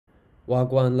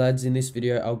Wagwan lads, in this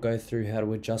video I'll go through how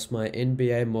to adjust my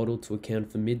NBA model to account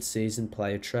for mid-season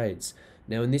player trades.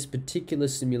 Now in this particular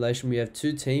simulation we have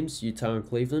two teams, Utah and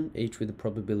Cleveland, each with a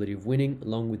probability of winning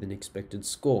along with an expected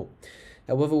score.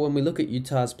 However, when we look at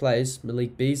Utah's players,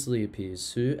 Malik Beasley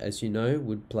appears, who, as you know,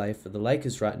 would play for the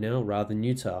Lakers right now rather than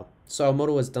Utah. So our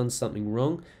model has done something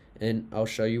wrong, and I'll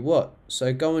show you what.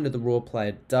 So go into the raw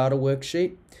player data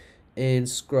worksheet and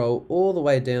scroll all the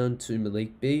way down to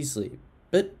Malik Beasley.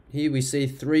 But here we see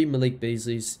 3 Malik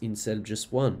Beasleys instead of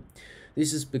just 1.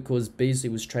 This is because Beasley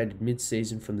was traded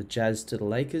mid-season from the Jazz to the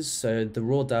Lakers, so the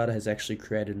raw data has actually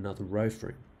created another row for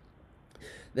him.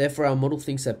 Therefore, our model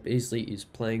thinks that Beasley is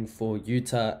playing for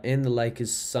Utah and the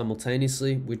Lakers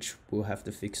simultaneously, which we'll have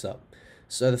to fix up.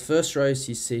 So the first row is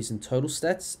his season total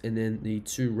stats, and then the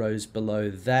 2 rows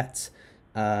below that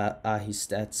are his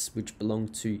stats, which belong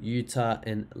to Utah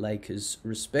and Lakers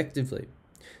respectively.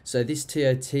 So this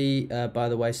TOT, by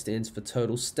the way, stands for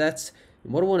total stats.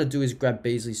 And what I want to do is grab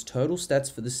Beasley's total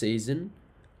stats for the season,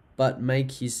 but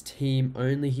make his team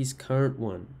only his current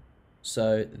one.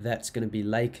 So that's going to be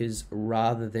Lakers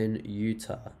rather than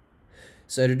Utah.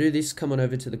 So to do this, come on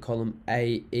over to the column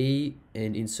AE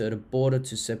and insert a border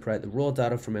to separate the raw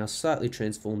data from our slightly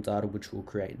transformed data, which we'll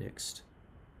create next.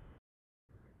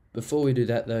 Before we do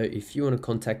that though, if you want to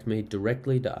contact me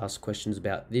directly to ask questions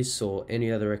about this or any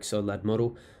other Excel lad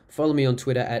model, follow me on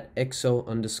Twitter at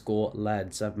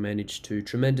Excel_lads. I've managed to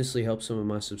tremendously help some of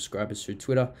my subscribers through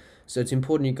Twitter, so it's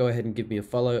important you go ahead and give me a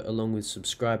follow along with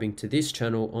subscribing to this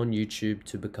channel on YouTube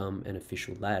to become an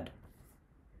official lad.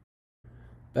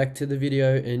 Back to the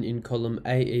video, and in column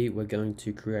AE we're going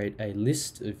to create a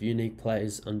list of unique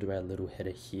players under our little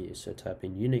header here. So type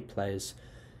in unique players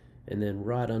and then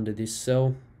right under this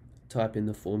cell type in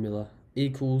the formula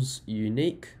equals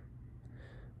unique,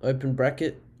 open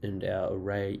bracket, and our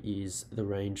array is the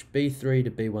range B3 to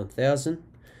B1000,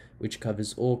 which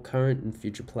covers all current and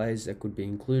future players that could be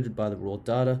included by the raw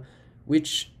data,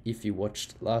 which, if you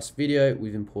watched last video,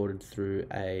 we've imported through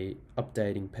a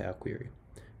updating Power Query.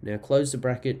 Now close the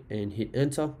bracket and hit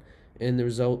enter, and the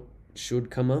result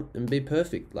should come up and be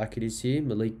perfect like it is here.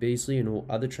 Malik Beasley and all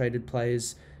other traded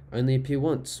players only appear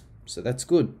once, so that's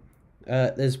good.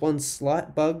 There's one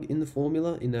slight bug in the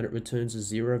formula in that it returns a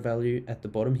 0 value at the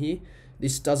bottom here.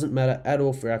 This doesn't matter at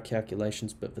all for our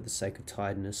calculations, but for the sake of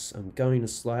tidiness, I'm going to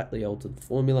slightly alter the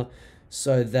formula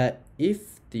so that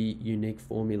if the unique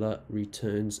formula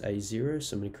returns a 0,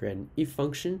 so I'm going to create an if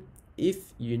function.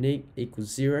 If unique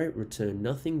equals 0, return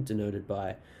nothing, denoted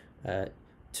by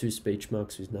 2 speech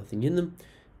marks with nothing in them.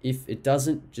 If it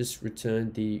doesn't, just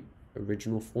return the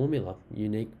original formula,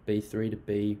 unique B3 to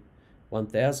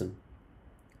B1000.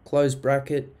 Close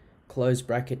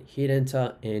bracket, hit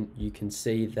enter, and you can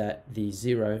see that the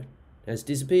 0 has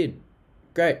disappeared.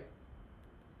 Great.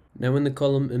 Now in the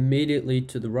column immediately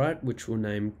to the right, which we'll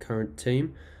name current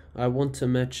team, I want to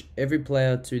match every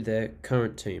player to their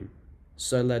current team.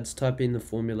 So lads, type in the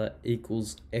formula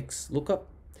equals X lookup,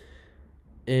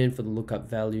 and for the lookup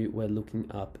value we're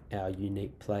looking up our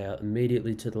unique player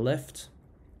immediately to the left.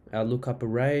 Our lookup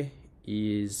array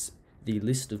is the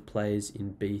list of players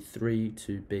in B3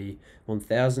 to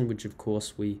B1000, which of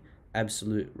course we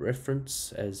absolute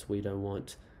reference as we don't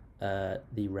want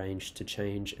the range to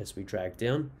change as we drag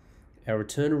down. Our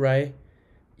return array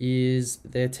is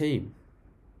their team.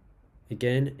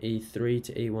 Again, E3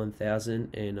 to E1000,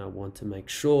 and I want to make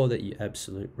sure that you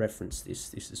absolute reference this.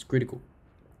 This is critical.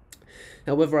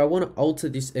 However, I want to alter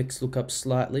this XLOOKUP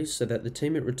slightly so that the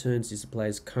team it returns is the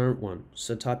player's current one.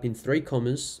 So type in 3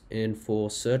 commas, and for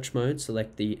search mode,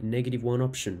 select the -1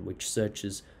 option, which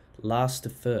searches last to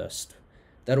first.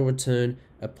 That'll return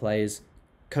a player's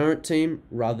current team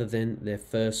rather than their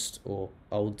first or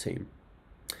old team.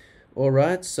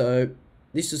 Alright, so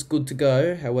this is good to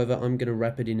go. However, I'm going to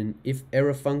wrap it in an if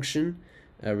error function,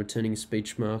 returning a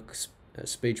speech mark,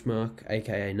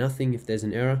 aka nothing if there's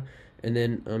an error. And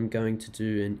then I'm going to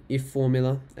do an if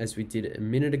formula as we did a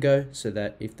minute ago, so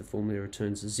that if the formula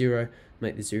returns a 0,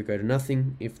 make the 0 go to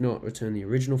nothing. If not, return the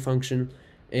original function.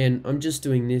 And I'm just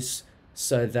doing this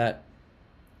so that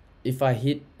if I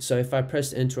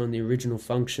press enter on the original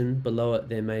function, below it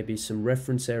there may be some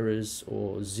reference errors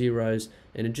or zeros,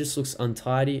 and it just looks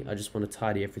untidy. I just want to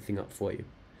tidy everything up for you.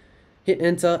 Hit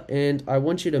enter, and I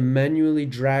want you to manually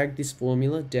drag this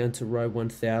formula down to row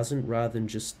 1000 rather than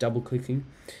just double clicking,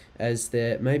 as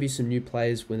there may be some new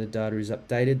players when the data is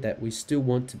updated that we still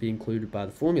want to be included by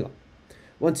the formula.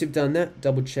 Once you've done that,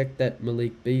 double check that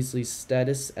Malik Beasley's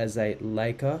status as a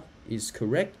Laker is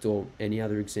correct, or any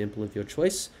other example of your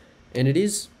choice, and it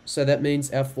is, so that means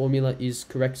our formula is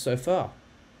correct so far.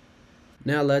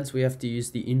 Now lads, we have to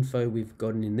use the info we've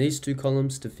gotten in these two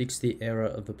columns to fix the error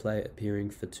of a player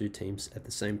appearing for two teams at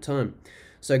the same time.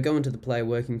 So go into the player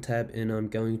working tab and I'm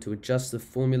going to adjust the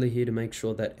formula here to make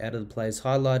sure that out of the players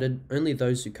highlighted, only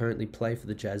those who currently play for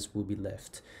the Jazz will be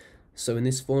left. So in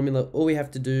this formula, all we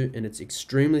have to do, and it's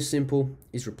extremely simple,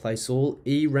 is replace all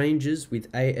E ranges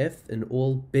with AF and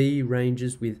all B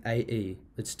ranges with AE.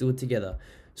 Let's do it together.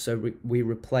 So we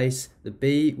replace the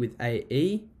B with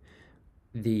AE,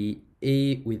 the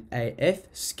E with AF,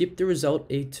 skip the result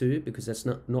E2 because that's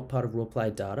not part of raw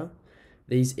player data.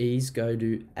 These E's go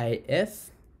to AF.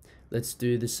 Let's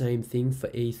do the same thing for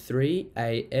E3,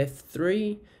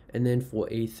 AF3, and then for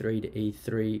E3 to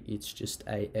E3, it's just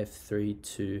AF3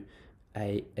 to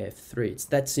AF3. It's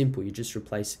that simple. You just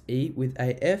replace E with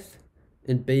AF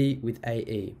and B with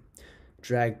AE.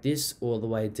 Drag this all the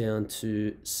way down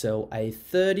to cell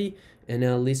A30 and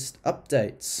our list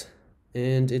updates.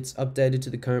 And it's updated to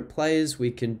the current players.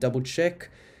 We can double check.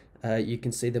 You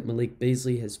can see that Malik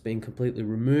Beasley has been completely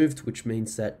removed, which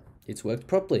means that it's worked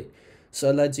properly.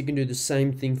 So lads, you can do the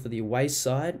same thing for the away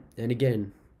side. And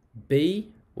again, B,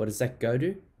 what does that go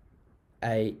to?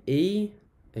 AE,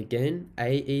 again,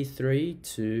 AE3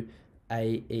 to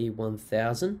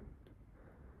AE1000.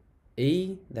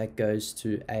 E, that goes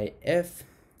to AF,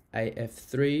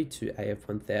 AF3 to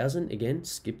AF1000. Again,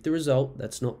 skip the result.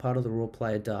 That's not part of the raw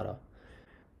player data.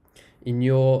 In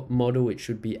your model, it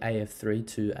should be AF3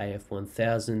 to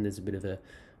AF1000. There's a bit of a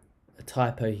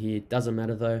typo here. Doesn't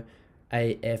matter though.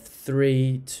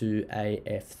 AF3 to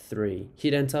AF3.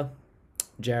 Hit enter.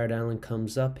 Jarrett Allen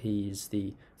comes up. He is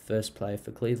the first player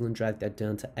for Cleveland. Drag that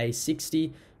down to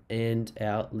A60 and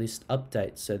our list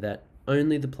update so that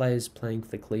only the players playing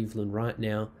for Cleveland right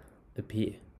now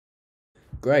appear.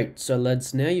 Great, so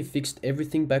lads, now you've fixed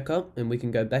everything back up and we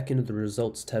can go back into the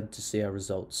results tab to see our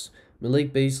results.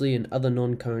 Malik Beasley and other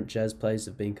non-current Jazz players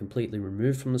have been completely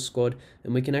removed from the squad,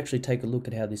 and we can actually take a look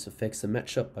at how this affects the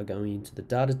matchup by going into the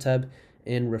data tab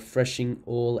and refreshing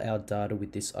all our data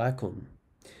with this icon.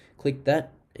 Click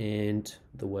that and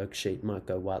the worksheet might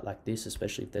go white like this,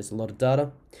 especially if there's a lot of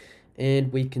data.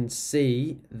 And we can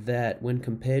see that when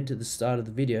compared to the start of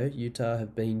the video, Utah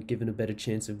have been given a better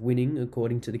chance of winning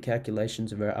according to the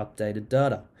calculations of our updated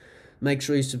data. Make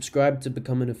sure you subscribe to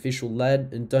become an official lad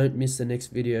and don't miss the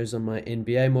next videos on my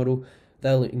NBA model.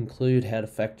 They'll include how to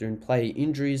factor in player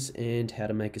injuries and how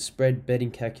to make a spread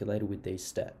betting calculator with these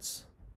stats.